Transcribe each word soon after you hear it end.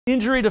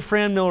Injury to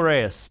Franmil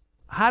Reyes.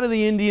 How do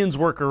the Indians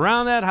work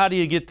around that? How do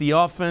you get the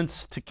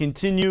offense to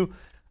continue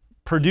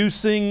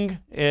producing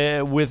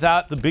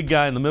without the big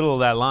guy in the middle of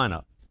that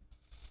lineup?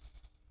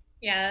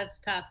 Yeah, that's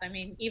tough. I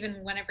mean,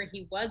 even whenever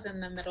he was in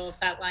the middle of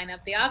that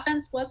lineup, the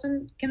offense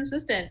wasn't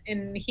consistent,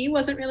 and he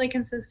wasn't really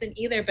consistent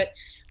either. But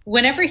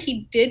whenever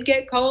he did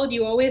get called,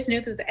 you always knew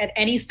that at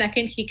any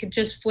second he could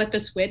just flip a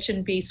switch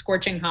and be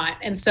scorching hot.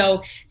 And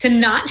so to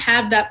not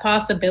have that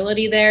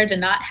possibility there, to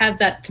not have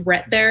that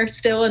threat there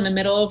still in the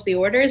middle of the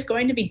order is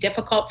going to be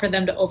difficult for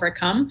them to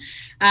overcome.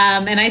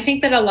 And I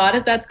think that a lot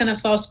of that's going to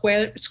fall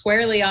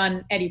squarely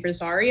on Eddie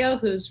Rosario,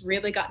 who's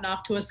really gotten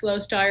off to a slow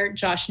start,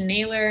 Josh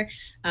Naylor,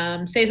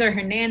 Cesar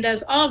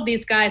Hernandez, all of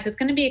these guys. It's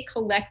going to be a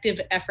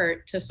collective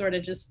effort to sort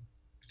of just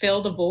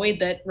fill the void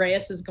that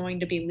Reyes is going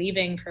to be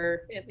leaving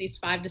for at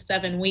least 5 to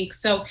 7 weeks.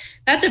 So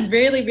that's a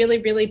really,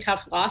 really, really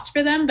tough loss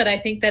for them. But I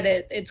think that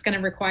it's going to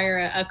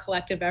require a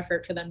collective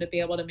effort for them to be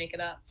able to make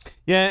it up.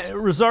 Yeah,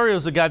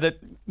 Rosario's a guy that,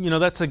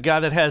 that's a guy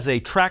that has a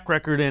track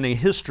record and a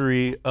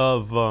history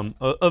of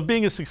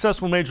being a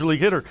successful major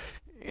league hitter.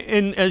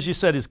 And as you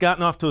said, he's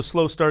gotten off to a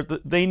slow start.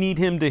 They need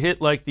him to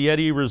hit like the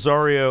Eddie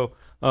Rosario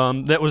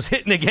that was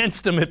hitting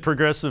against him at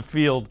Progressive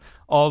Field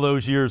all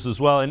those years as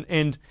well.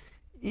 And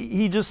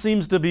he just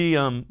seems to be,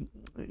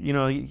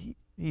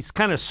 he's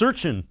kind of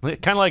searching,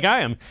 kind of like I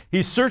am.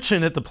 He's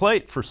searching at the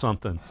plate for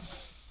something.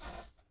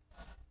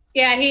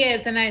 Yeah, he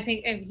is. And I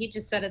think he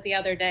just said it the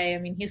other day. I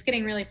mean, he's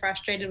getting really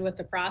frustrated with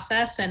the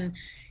process, and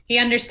he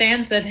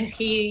understands that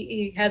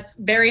he has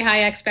very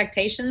high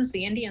expectations.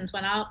 The Indians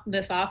went out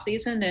this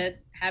offseason to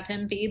have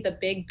him be the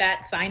big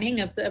bat signing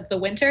of the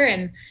winter,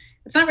 and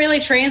it's not really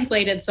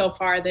translated so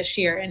far this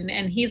year,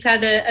 and he's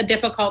had a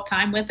difficult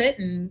time with it,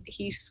 and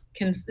he's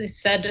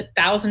said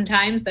 1,000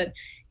 times that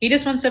he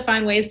just wants to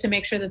find ways to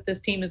make sure that this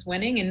team is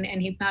winning,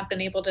 and he's not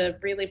been able to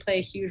really play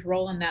a huge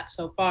role in that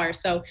so far.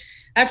 So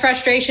that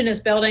frustration is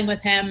building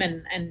with him,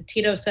 and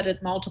Tito said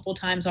it multiple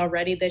times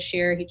already this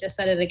year. He just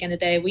said it again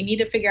today. We need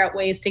to figure out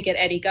ways to get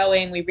Eddie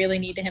going. We really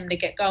need him to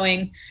get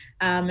going.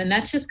 And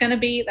that's going to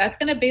be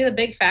the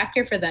big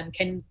factor for them.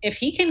 If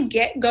he can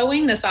get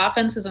going, this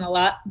offense is in a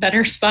lot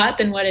better spot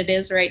than what it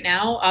is right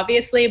now,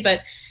 obviously.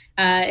 But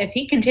if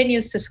he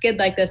continues to skid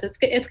like this, it's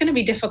going to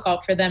be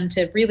difficult for them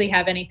to really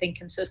have anything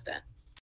consistent.